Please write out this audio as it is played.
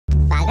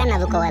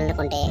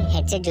నవ్వుకోవాలనుకుంటే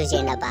headset use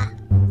చేయండి అబ్బా.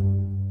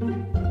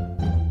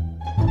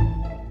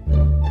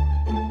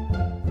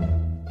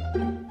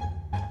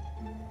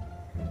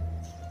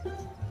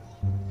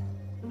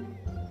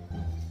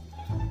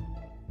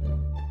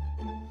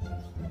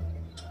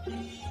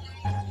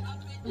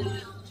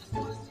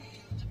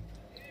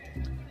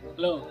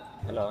 Hello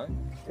hello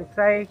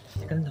Sai,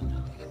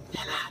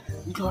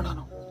 ఇంట్లో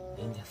ఉన్నాను.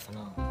 ఏం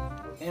చేస్తున్నావు?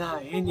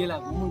 ఏం చేయలే,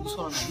 ముందు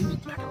కూర్చోవాలి.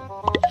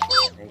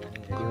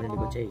 రెడీ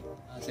వచ్చాయి.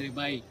 సరే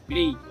బాయ్.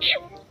 పిడి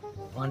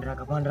పాండ్రా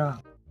కపాండ్రా.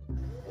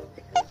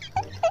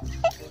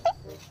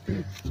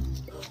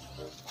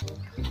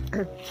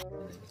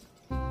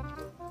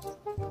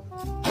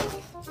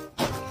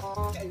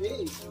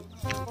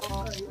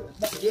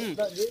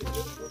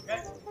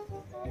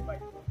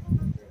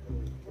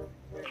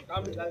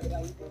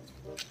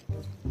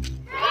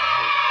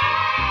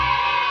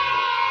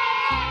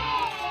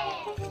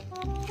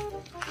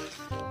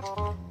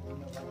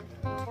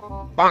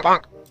 Bonk,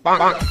 bonk, bonk,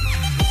 bonk.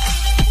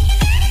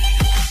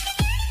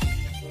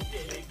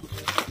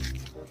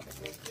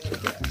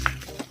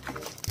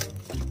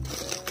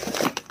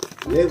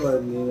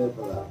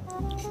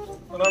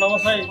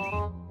 నమస్తే.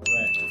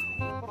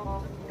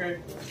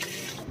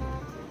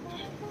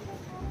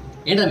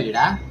 ఏంటా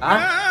మీరా?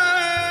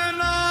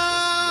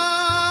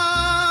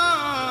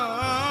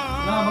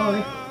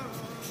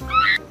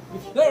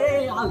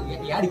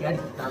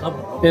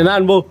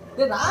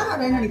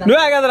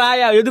 నువ్వే కదా రా,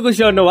 ఎందుకు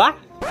వచ్చావు నువ్వా?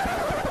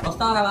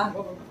 వస్తావా?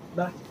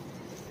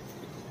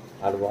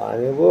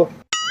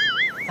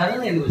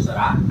 ఎందుకు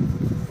వస్తారా?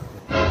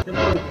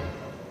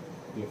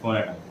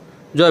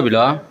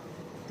 జోబిలో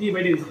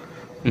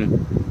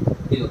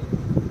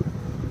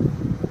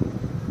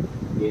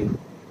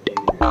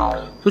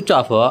స్విచ్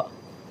ఆఫ్.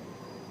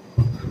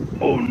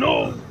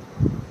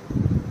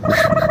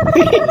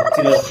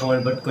 ఫోన్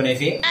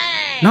పట్టుకునేసి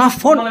నా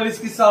ఫోన్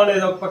విసిగిస్తా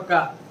ఉండేది ఒక పక్క.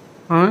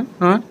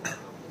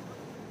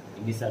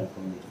 ఎన్నిసార్లు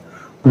ఫోన్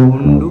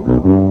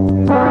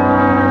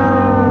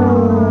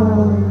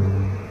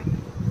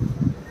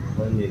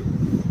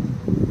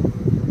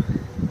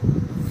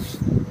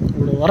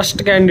ఇప్పుడు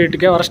వరస్ట్ క్యాండిడేట్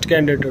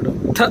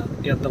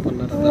ఎంత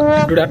పన్నారు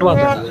ఇప్పుడు అటు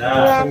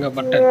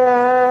బట్ట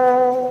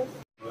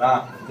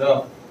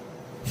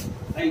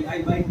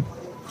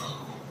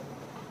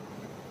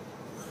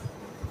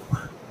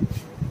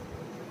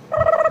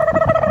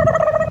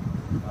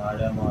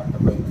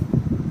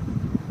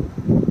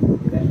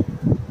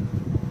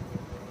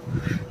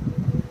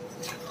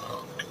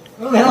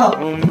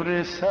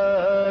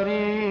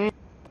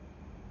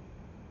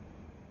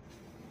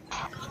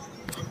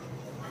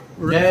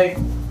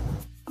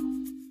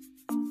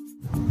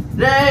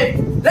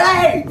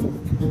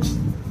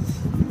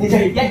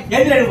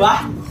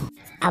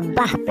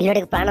అబ్బా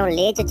పిల్లడికి ప్రాణం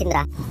లేచి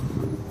వచ్చిందిరా.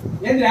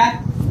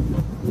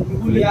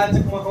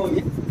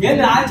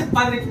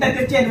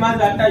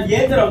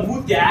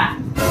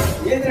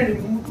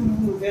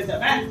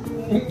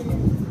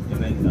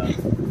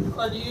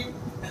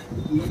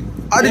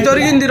 అది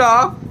జరిగిందిరా.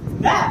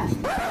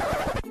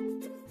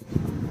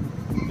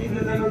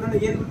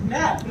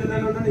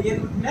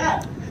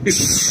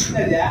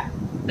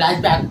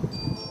 Flash back.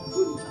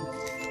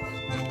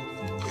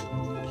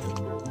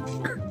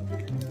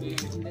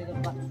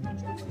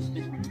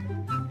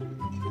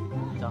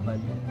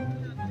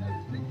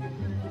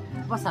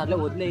 సర్లే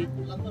వదిలే.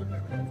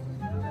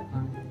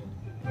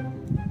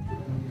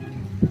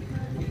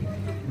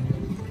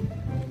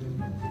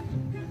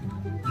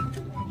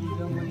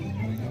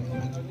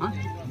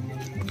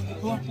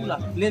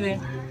 లేదే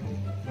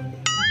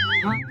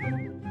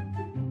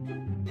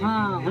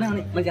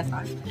మరి చేస్తా.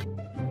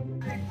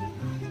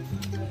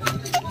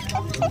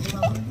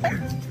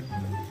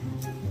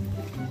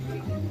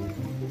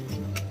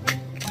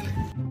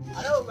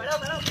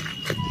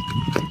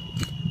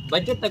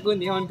 బడ్జెట్ తక్కువ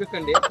ఉంది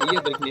ఏమనుకోకండి, అయ్యో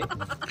దొరికినాయి.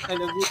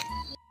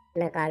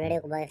 నాకు ఆల్రెడీ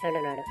ఒక బాయ్ ఫ్రెండ్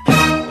ఉన్నాడు.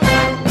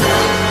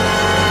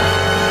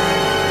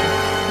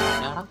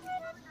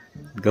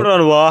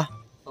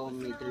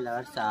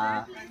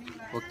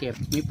 ఓకే,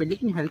 మీ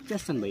పెళ్ళికి నేను హెల్ప్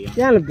చేస్తాను భయ్యా.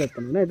 హెల్ప్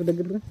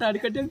చేస్తాను, తాడి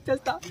కట్టి హెల్ప్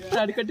చేస్తా.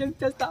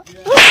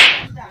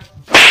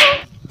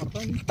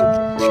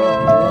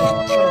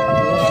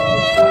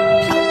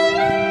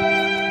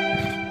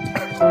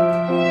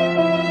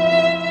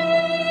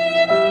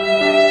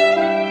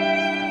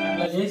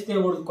 చేస్తే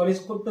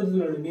కొలుసుకుంటుంది,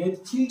 నేను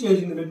చీల్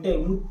చేసింది పెట్టే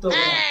ముత్తో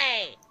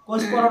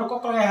కోసుకోవడానికి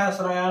కుక్కలుగా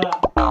వేస్తారా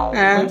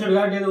మంచుడు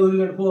కాబట్టి ఏదో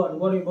వదిలినట్టు పో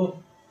అనుకోని పో.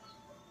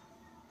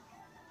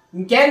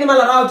 ఇంకేంది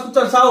మళ్ళీ రావచ్చు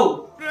కూర్చోడు సావు.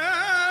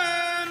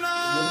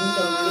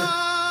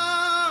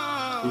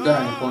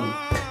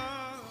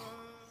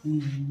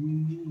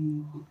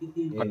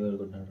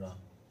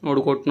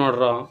 వాడు కొట్టినాడు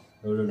రా.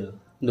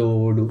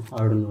 దోడు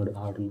ఆడున్నాడు.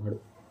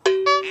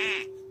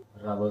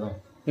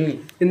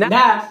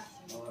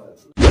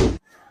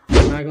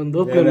 నాకు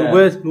దూపలేదు,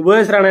 నువ్వు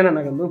పోయేసి రానైనా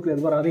నాకు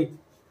దూపలేదు. మరి అది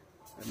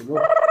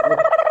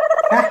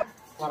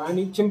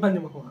చింపంది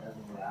మాకు.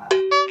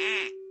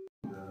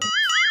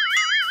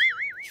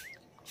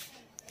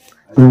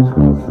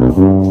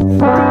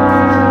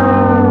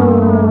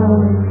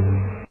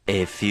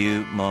 A few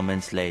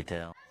moments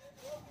later.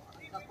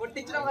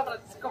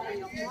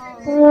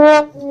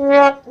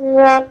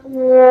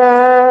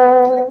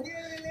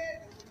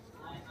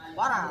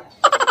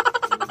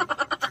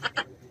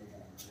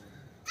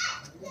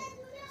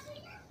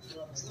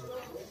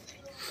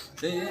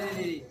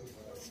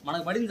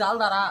 మనకు పడింది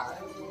చాలదారా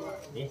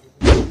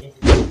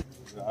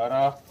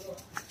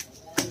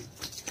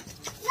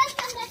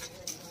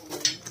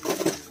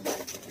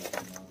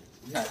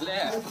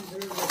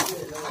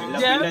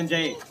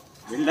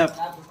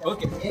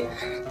ఓకే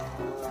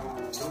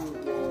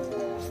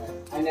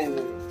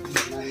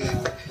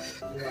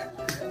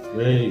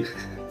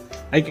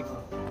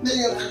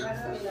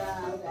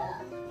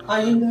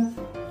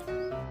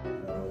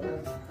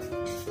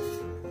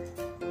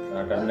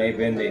టర్న్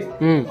అయిపోయింది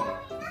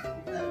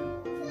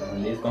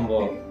తీసుకొని పో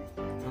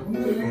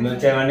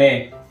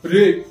వచ్చావని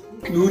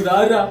నువ్వు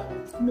రారా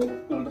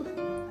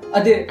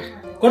అదే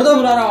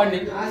కొడతాం రారా వాడిని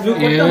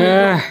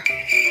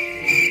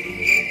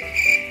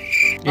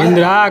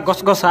ఏందిరా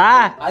గొసగొసా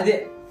అదే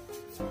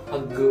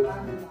హగ్గు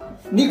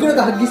నీకు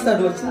కూడా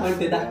హగ్గిస్తాడు వచ్చి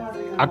అంటేదా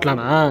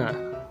అట్లానా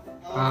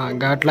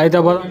అట్లా అయితే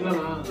రావా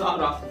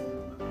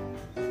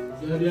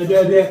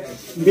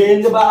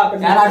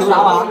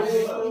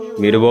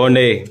మీరు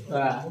పోండి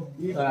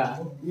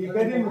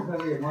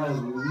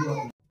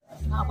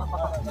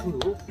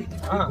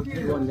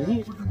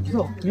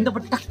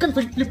టక్కని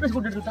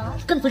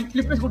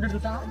ఫ్లిప్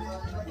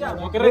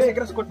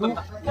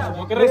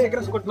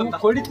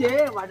కొడితే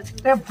వాడి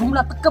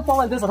భూమిలో తక్క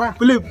పోవాలి తెలుసా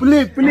పులి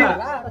పులి పులి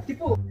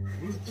తిప్పు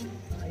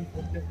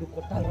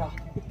కొట్టాలరా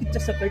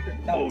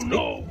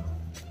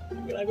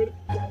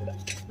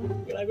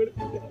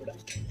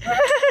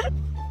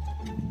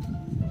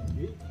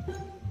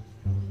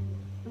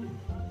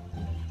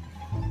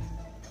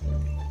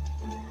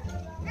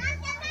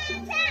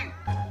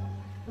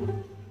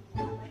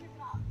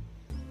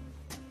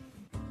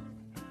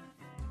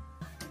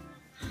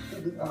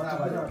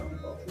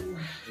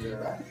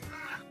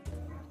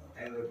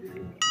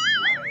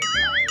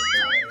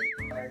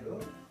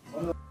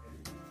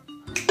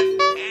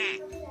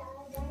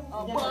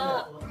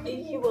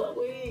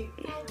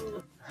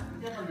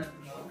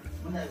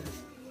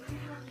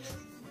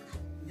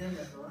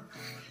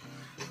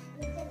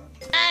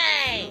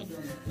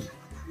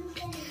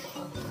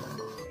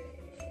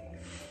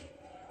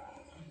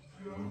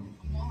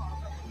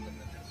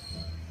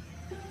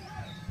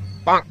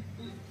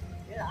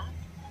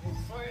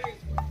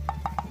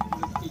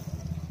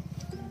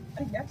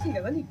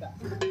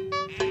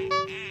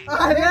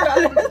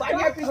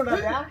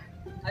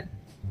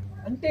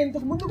అంటే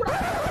ఇంతకు ముందు కూడా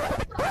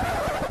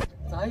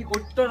సాయి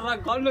కొట్టారా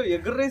కాళ్ళు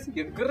ఎగ్గరేసి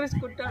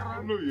కొట్టారా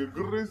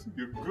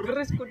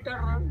ఎగ్గరేసి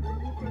కొట్టారా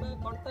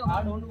కొడతా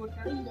ఆడు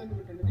కొట్టాడు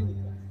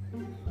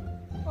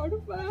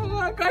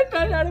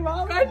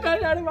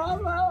కట్టాడు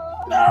బాబా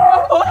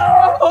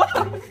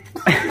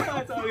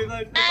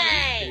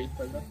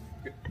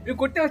నువ్వు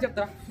కొట్టావా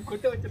చెప్తా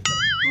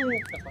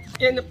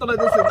ఏం చెప్తానో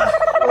తెలుసు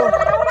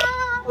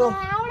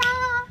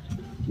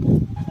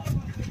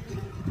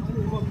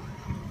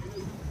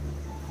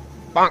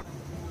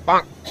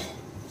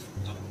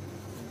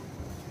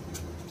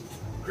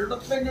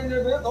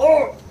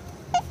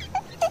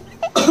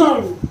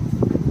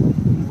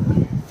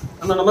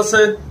అన్న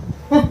నమస్తే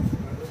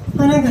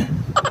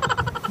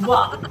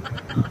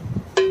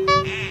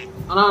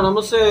అన్నా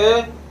నమస్తే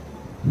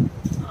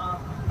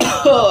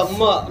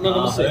అమ్మ అన్న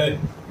నమస్తే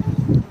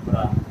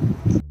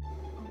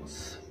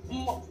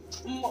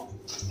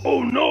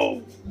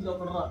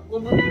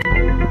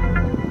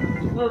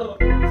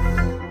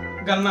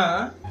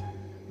గన్నా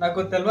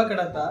నాకు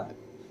తెలవకడంతా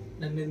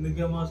నన్ను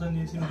ఎందుకే మోసం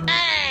చేసిండ్రు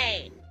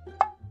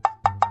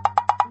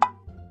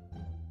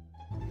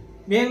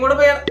నేను కూడా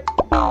పోయా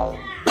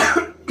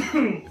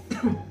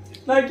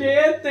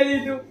నాకేం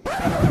తెలీదు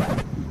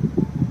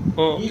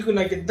నీకు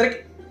నాకిద్దరికి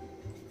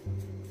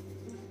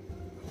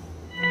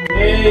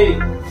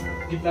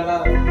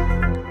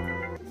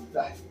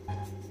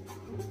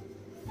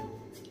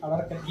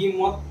ఈ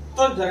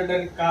మొత్తం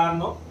జరగడానికి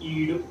కారణం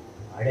ఈడు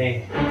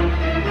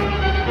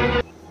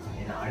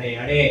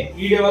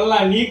ఈడి వల్ల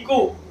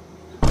నీకు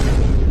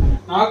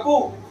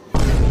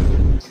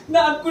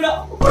నాకు కూడా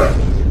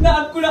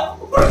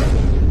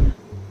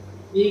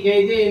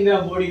నీకైతే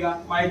ఏందిరా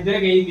బోడిగా మా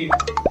ఇద్దరికి అయింది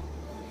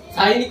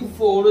సాయినికి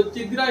ఫోన్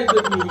వచ్చిందిరా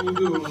ఇంతకు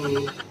ముందు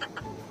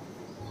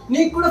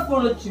నీకు కూడా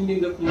ఫోన్ వచ్చింది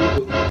ఇంతకు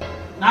ముందు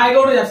నాకు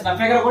కూడా చేస్తా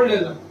ఫిగర్ కూడా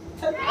లేదు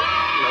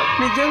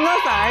నిజంగా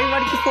సాయి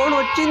వాడికి ఫోన్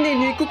వచ్చింది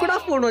నీకు కూడా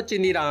ఫోన్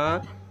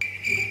వచ్చిందిరా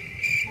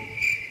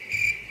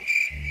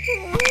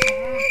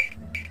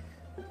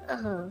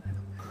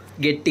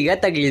గట్టిగా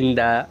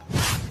తగిలిందా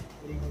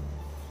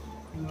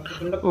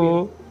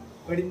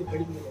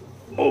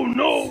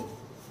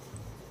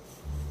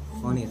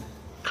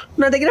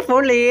నా దగ్గర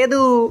ఫోన్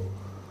లేదు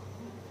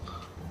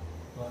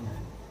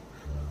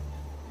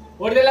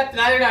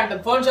అంట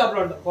ఫోన్ షాప్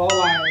లో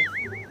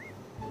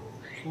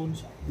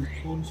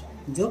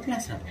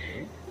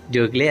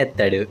జోకులే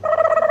ఎత్తాడు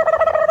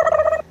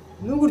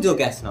నువ్వు కూడా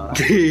జోకేస్తున్నావు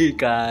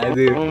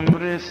కాదు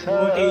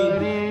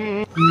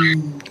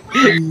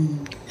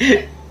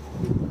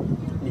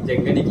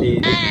జంగనికి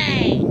లేదు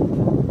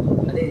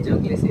అదే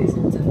జోక్లేసేసి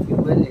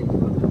ఇవ్వలేదు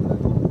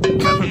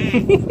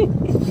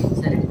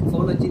సరే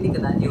ఫోన్ వచ్చింది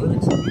కదా ఎవరు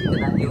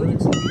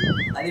వచ్చింది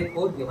అదే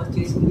ఫోన్ ఎవరు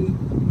చేసింది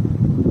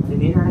అది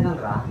నేను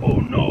అడగలరా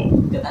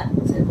కదా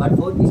సరే వాడు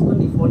ఫోన్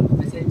తీసుకొని ఫోన్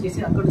మెసేజ్ చేసి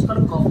అక్కడ నుంచి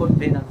కూడా ఫోన్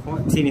పే నాకు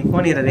ఫోన్ నీ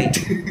ఫోన్ ఇరదే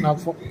నా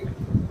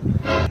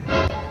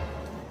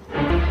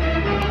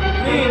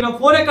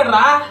ఫోన్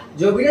ఎక్కడరా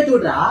జోబిలో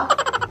చూడరా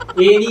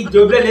ఏ నీ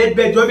జోబిలో లేదు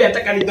బే జోబి ఎంత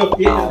కానీ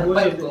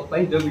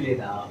పైన జోబి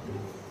లేదా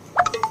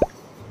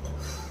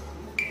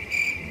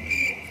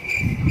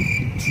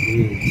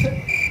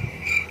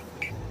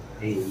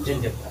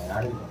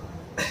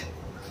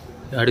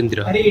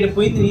ఆడిందిరా అరే ఇక్కడ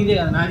పోయింది నీదే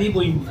కదా నాది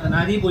పోయింది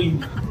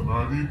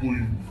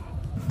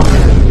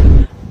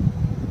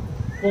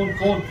ఫోన్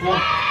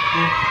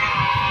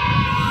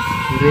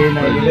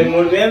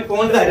 23,000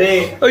 ఫోన్ రే.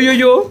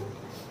 అయ్యో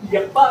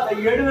చెప్పా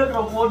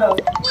 7,000 ఫోన్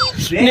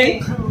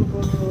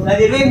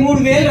నాది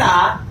 23,000 రా.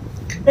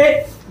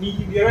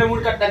 నీకు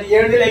 23 కట్టాలి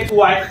 7,000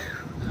 ఎక్కువ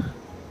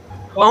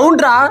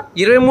అవునరా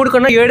 23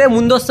 కన్నా 7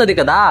 ముందు వస్తుంది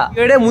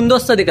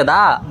కదా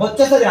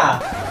వచ్చేస్తుందిరా.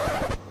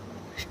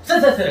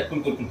 సరే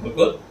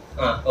కూల్.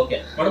 ఓకే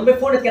మనం పోయి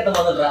ఫోన్ ఎత్తుకెళ్తాం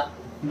మొదలురా.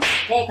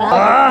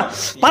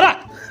 పరా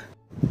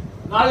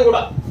నాది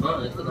కూడా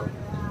ఎత్తుకుదాం.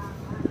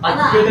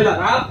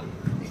 పెట్టేలారా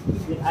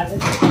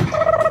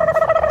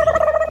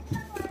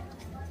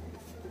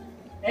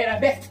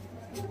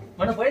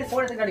మనం పోయి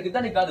ఫోన్ ఎత్తడానికి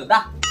యుద్ధానికి కాదు దా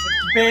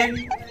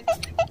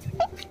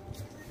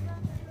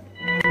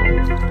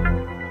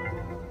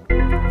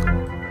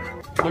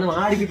మనం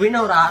ఆడికి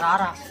పోయినావు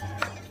రారా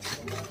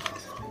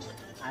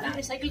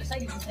సైకిల్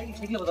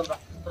పోదాం రా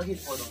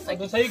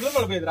సైకిల్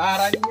పడిపోయింది రా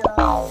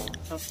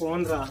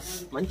ఫోన్ రా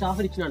మంచి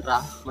ఆఫర్ ఇచ్చినట్రా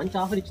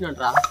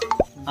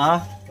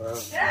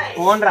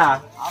ఫోన్ రా.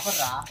 ఆఫర్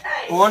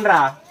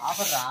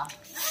రా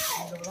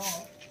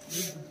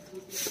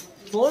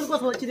ఫోన్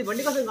కోసం వచ్చింది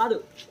బండి కోసం కాదు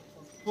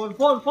ఫోన్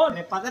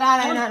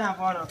పదరాలైనా నా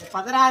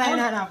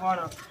ఫోన్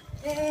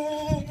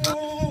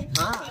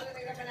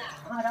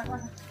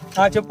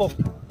చెప్పు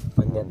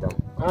పని చేద్దాం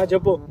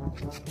చెప్పు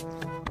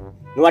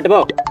నువ్వు అట్టుపో.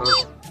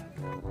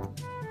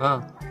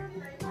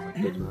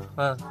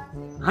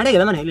 ఆడే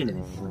కదా మనం వెళ్ళింది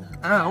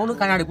అవును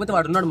కానీ ఆడిపోతే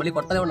వాడు ఉన్నాడు మళ్ళీ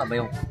కొత్తదే ఉన్నా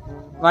భయం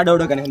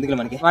వాడవుడో కానీ ఎందుకు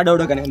మనకి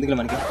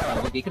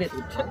ఇక్కడే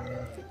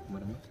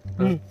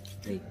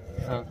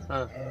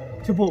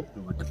చెప్పు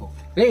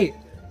రే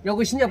నేను ఒక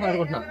విషయం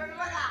చెప్పాలనుకుంటున్నా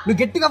నువ్వు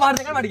గట్టిగా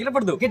వాడితే కానీ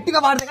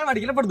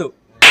వాడికి వినపడదు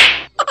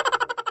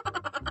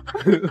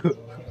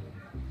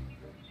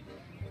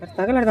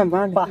తగలడదాం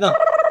బా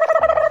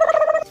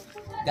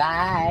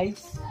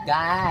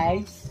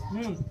guys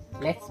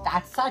let's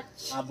start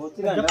search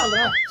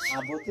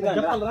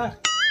చెప్పాలరా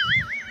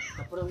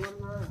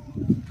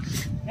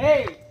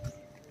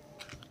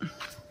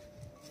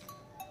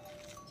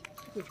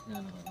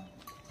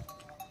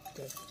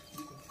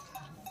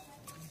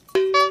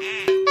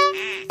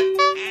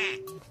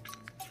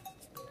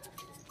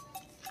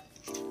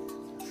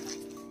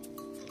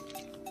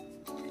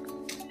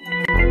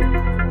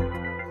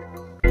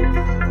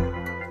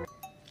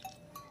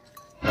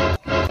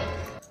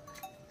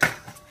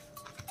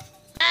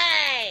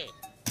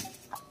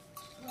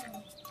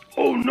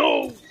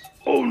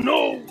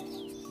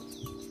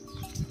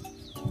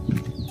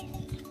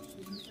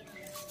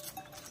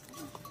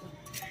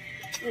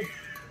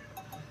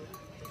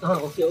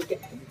ఓకే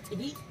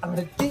ఇది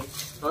అమృతి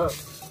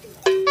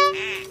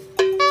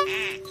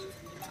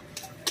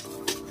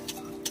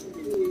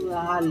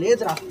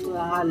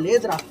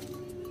లేదురా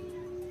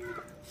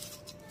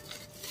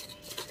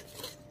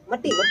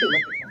మట్టి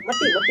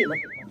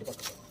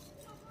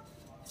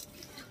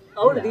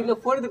అవును దీంట్లో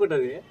ఫోన్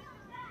ఎందుకుంటుంది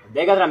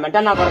దిగదురా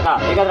మెంటన్ నా కొడక.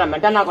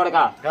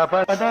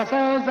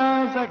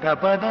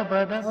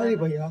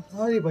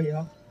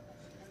 భయ్యా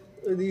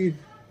అది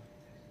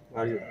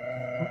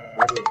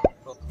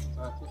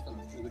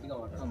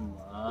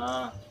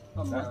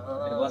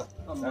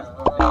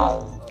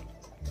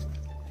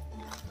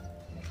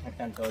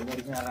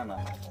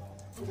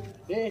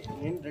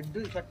నేను రెడ్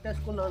షర్ట్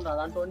వేసుకున్నాను రా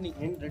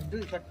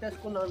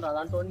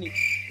దాంట్లో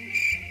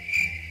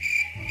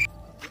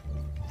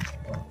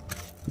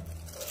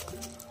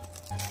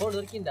ఫోన్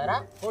దొరికిందారా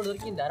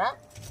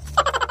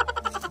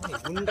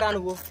ఉండరా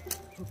నువ్వు.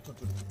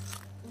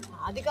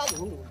 అది కాదు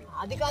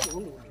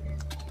ఉండు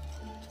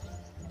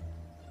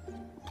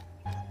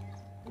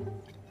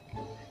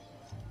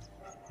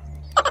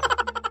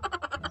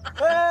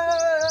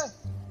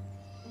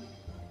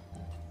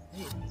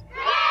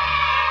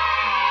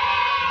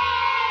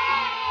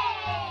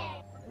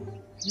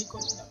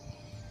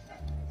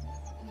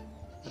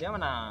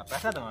ఏమన్నా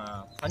ప్రసాదం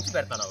పంచి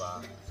పెడతానవా?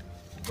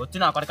 వచ్చి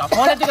నా కొడక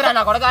ఫోన్ ఎత్తుకురా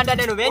నా కొడక అంటే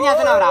నువ్వేం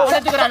చేస్తున్నావురా?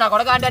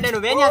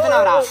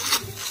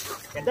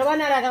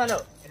 పెద్దవన్నారా ఎదవలు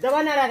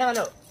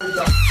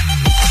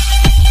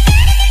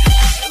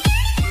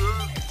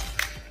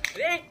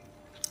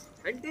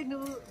అంటే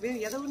నువ్వు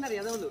ఎదవున్నారు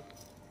ఎదవులు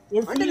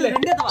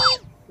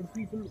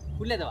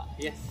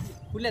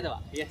ఫుల్ ఎదవా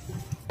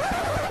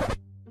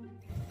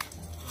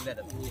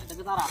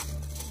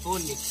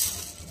ఫోన్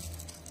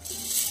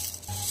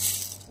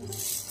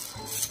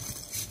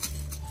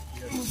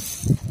నేను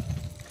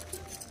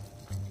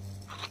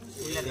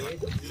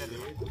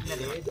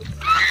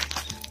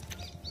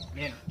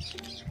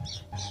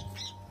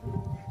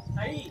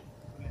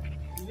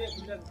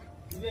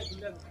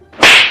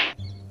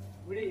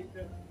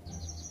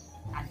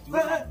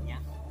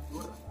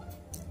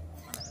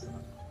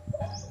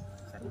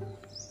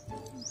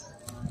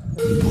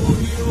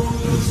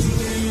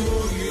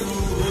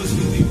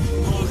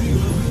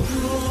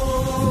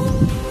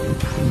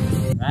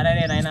రారా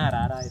రే నాయనా,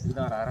 రారా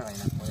ఎత్తుదాం, రారా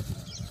నాయనా.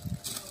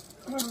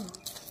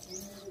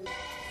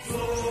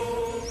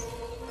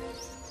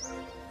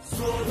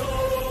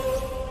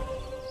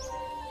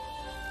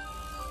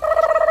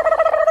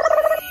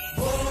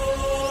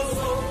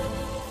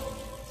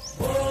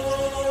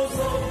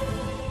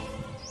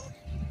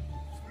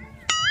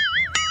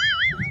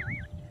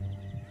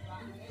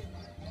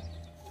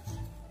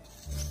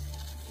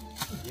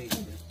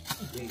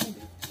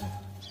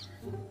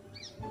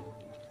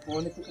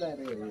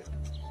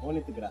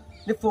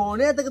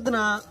 ఫోన్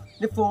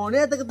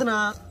ఎత్తుకుతున్నా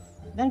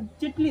దానికి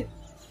చెట్లు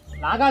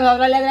లాగా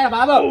చదవలేదురా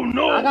బాబు,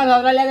 లాగా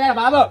చదవలేదురా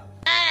బాబు.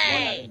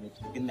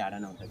 కింద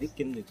ఆడనే ఉంటది,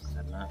 కింద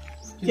ఎక్కుతారా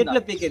చెట్లు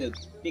పీకేది,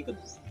 పీకదు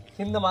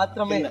కింద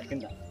మాత్రమే.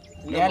 కింద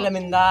నేల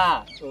మీద,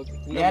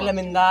 నేల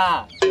మీద.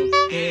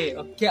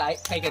 Okay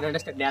I can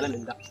understand. నేల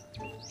మీద.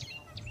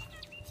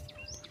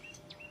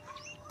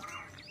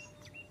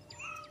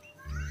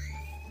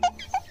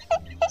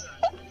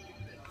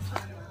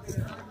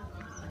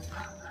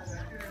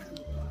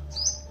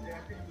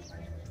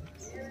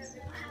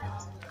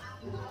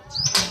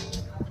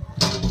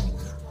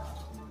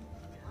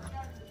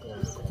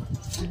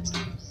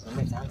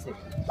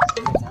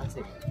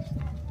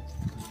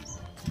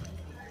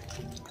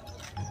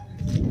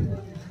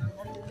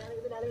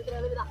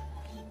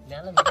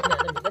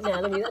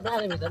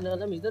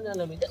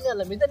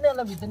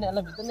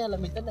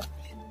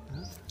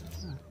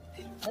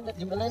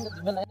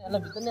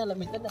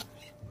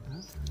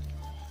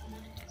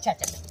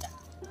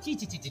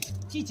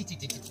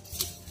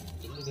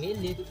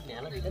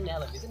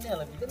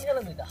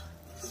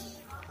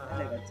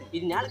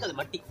 ఇది నేల కదా,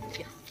 మట్టి.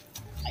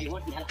 ఐ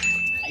వాంట్ నేల,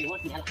 ఐ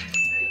వాంట్ నేల.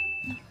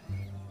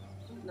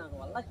 నాకు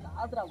వల్ల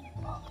కాదురా.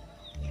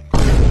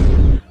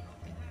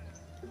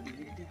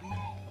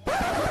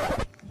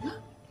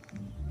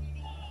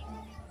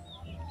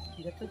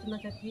 ఇది ఎట్లా వచ్చిందా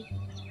చక్కి?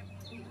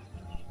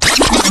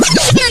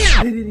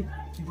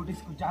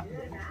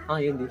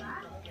 ఏంది?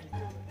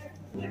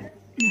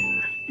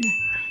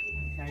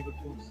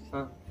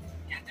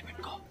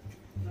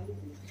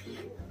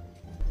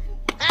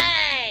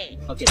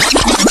 ఓకే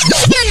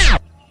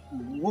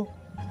వాడు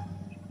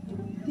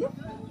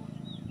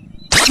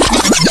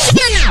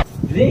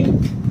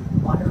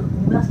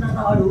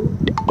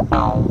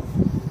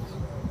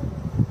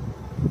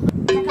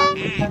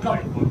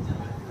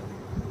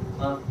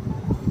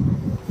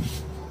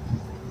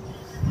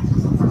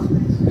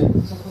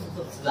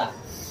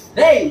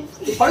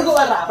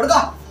పడుకోవాలరా, పడుకో,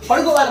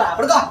 పడుకోవాలరా,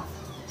 పడుకో.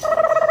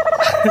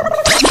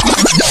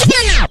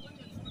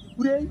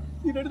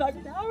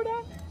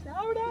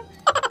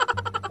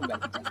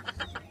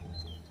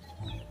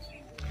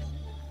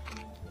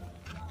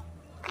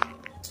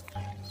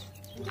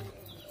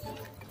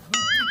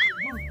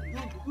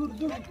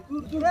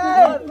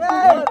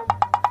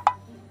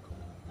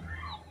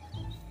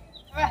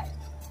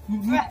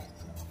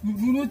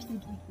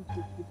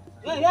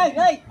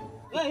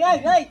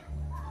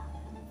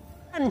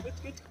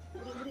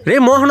 రే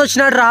మోహన్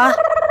వచ్చినాడు రా.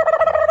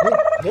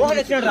 మోహన్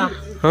వచ్చినాడు రా.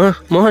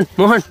 మోహన్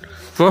మోహన్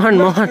మోహన్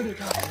మోహన్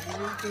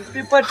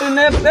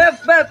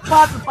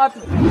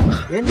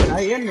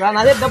ఏంట్రా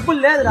నాదే డబ్బులు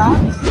లేదురా.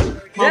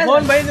 మా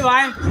ఫోన్ పోయింది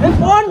బాయ్.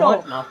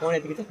 నా ఫోన్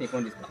ఎత్తికితే నీ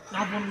ఫోన్ తీసుకో.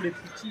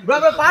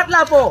 పాటలు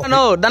ఆపో.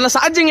 దానిలో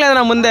ఛార్జింగ్ లేదు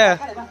నా ముందే.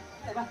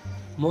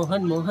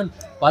 మోహన్ మోహన్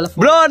వాళ్ళ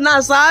బ్రో నా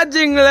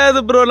ఛార్జింగ్ లేదు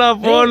బ్రో నా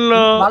ఫోన్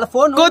లో. వాళ్ళ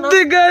ఫోన్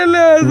కొద్దిగా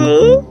లేదు.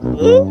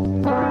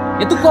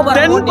 ఎత్తుకో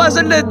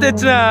 10%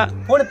 తెచ్చిన.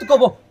 ఫోన్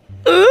ఎత్తుకోబో.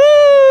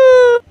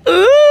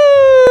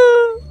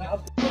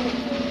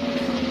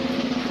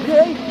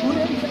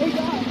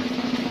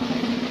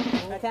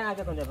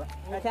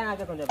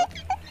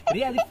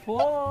 అది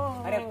ఫోన్.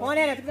 అరే ఫోన్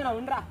ఎత్తుకున్నా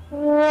ఉండరా.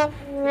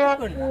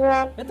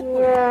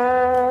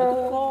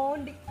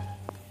 ఎత్తుకోండి.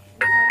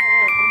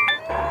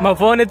 మా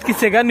ఫోన్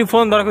ఎత్తుకిస్తే కానీ నీ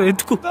ఫోన్ దొరకదు.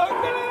 ఎత్తుకు.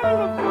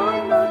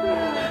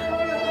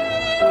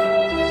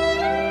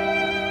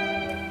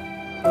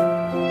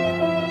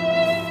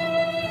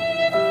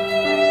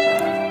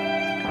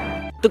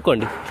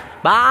 ఎత్తుక్కోండి,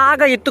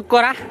 బాగా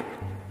ఎత్తుక్కోరా.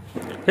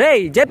 రే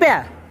చెప్పా,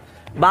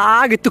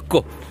 బాగా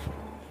ఎత్తుక్కో.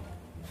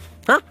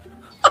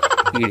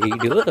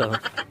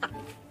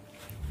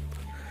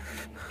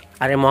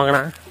 అరే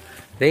మోగనా,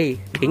 రే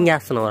ఏం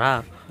చేస్తున్నావురా?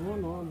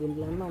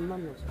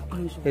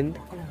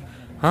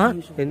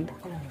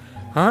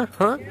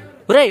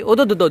 రే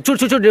వద్దు చూడు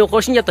చూడు చూడు,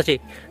 క్వశ్చన్ చెప్తా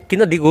చెయ్యి.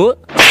 కింద దిగు,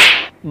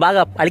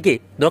 బాగా అడిగి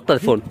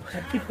దొరుకుతుంది ఫోన్.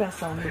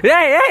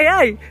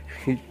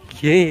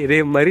 ఏ రే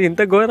మరి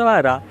ఇంత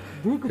ఘోరవారా?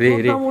 రే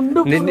రే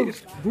నిన్ను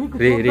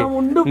రే రే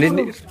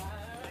నిన్ను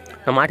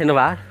నా మాట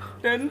వినవా?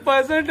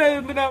 10%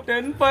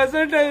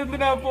 అయింది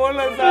నా ఫోన్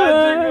లో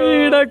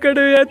ఈడక్కడ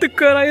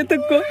ఎత్తుక్కో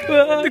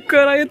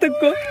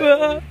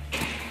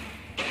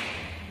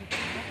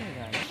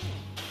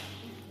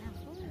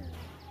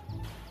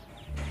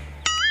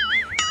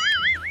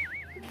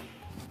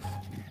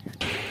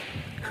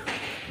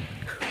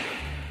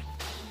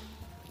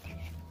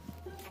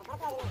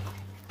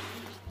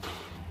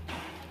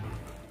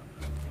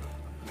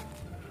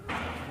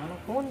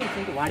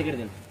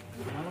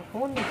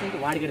ఫోన్ చేసి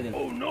వాడిగడదు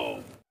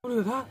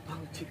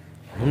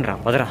అవునరా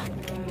పదరా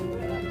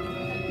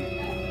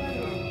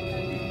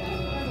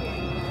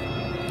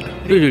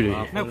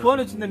నాకు ఫోన్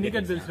వచ్చిందని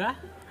నీకని తెలుసురా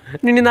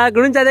నిన్ను నా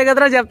గురించి అదే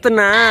కదరా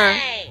చెప్తున్నా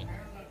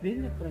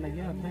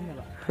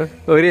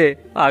ఒరే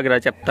ఆగ్రా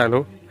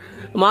చెప్తాను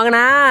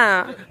మోగనా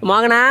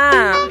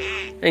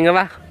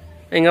ఇంగవా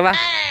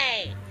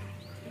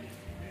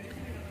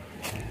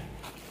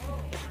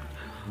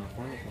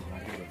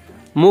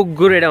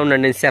ముగ్గురు ఎడా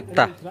ఉండండి నేను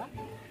చెప్తా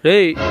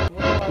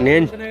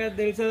నేను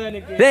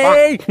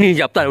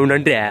చెప్తాను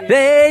ఉండంటే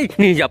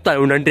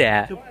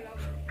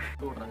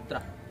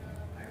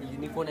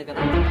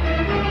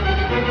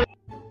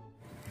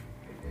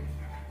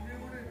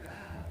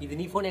ఇది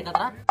నీ ఫోనే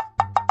కదరా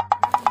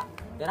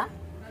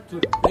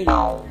చూడు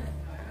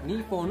నీ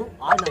ఫోను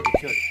ఆడు నాకు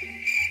ఇచ్చాడు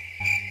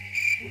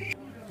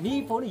నీ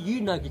ఫోన్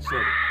ఈడు నాకు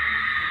ఇచ్చాడు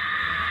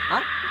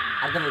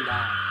అర్థమైందా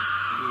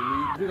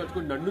ఇద్దరు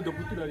కట్టుకొని నన్ను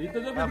దొబ్బుతున్నారు ఇంత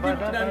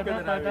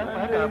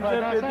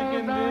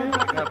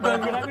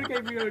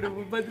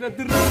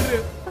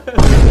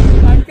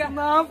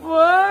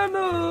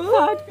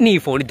నీ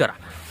ఫోన్ ఇద్దరా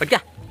పట్టుకా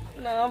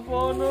నా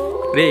ఫోను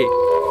రే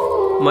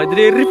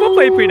మధ్య రిపప్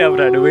అయిపోయినావు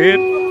రాడు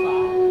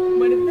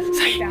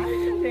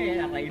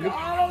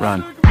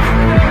Run.